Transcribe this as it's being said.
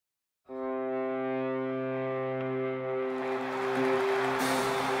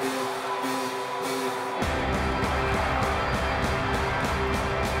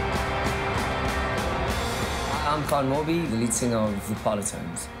Kahn Morbee, the lead singer of the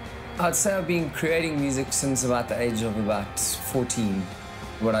Parlatones. I'd say I've been creating music since about the age of about 14.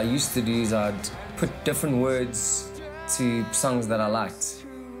 What I used to do is I'd put different words to songs that I liked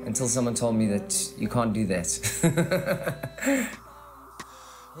until someone told me that you can't do that.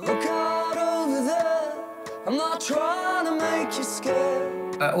 Look out over there, I'm not trying to make you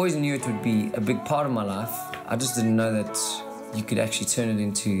scared. I always knew it would be a big part of my life. I just didn't know that you could actually turn it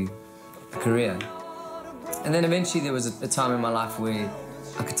into a career. And then eventually there was a time in my life where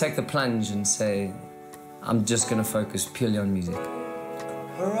I could take the plunge and say, I'm just going to focus purely on music.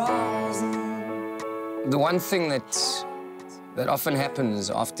 The one thing that often happens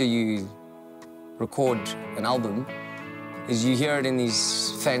after you record an album is you hear it in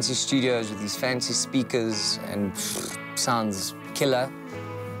these fancy studios with these fancy speakers and sounds killer.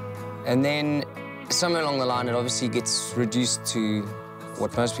 And then somewhere along the line it obviously gets reduced to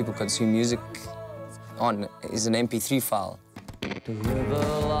what most people consume music on is an MP3 file.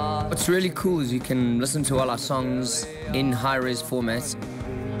 What's really cool is you can listen to all our songs in high-res format.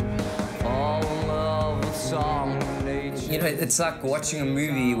 You know, it's like watching a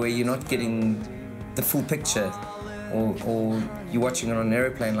movie where you're not getting the full picture, or you're watching it on an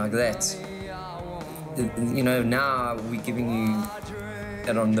airplane like that. You know, now we're giving you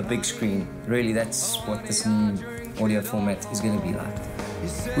it on the big screen. Really, that's what this new audio format is going to be like.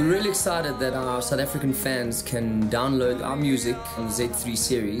 We're really excited that our South African fans can download our music on the Z3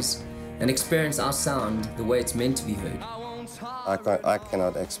 series and experience our sound the way it's meant to be heard. I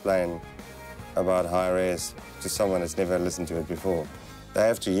cannot explain about high-res to someone that's never listened to it before. They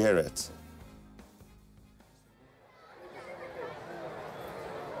have to hear it.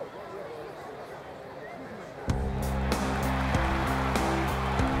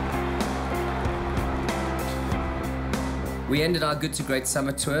 We ended our Good to Great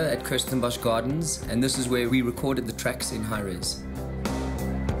summer tour at Kirstenbosch Gardens, and this is where we recorded the tracks in high-res.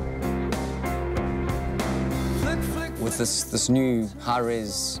 With this new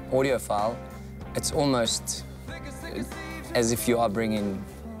high-res audio file, it's almost as if you are bringing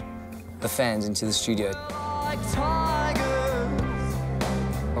the fans into the studio.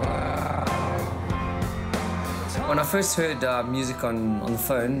 When I first heard music on the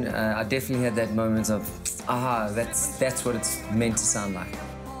phone, I definitely had that moment of, aha, that's what it's meant to sound like.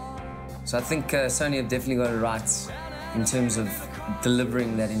 So I think Sony have definitely got it right in terms of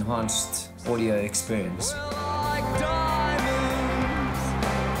delivering that enhanced audio experience.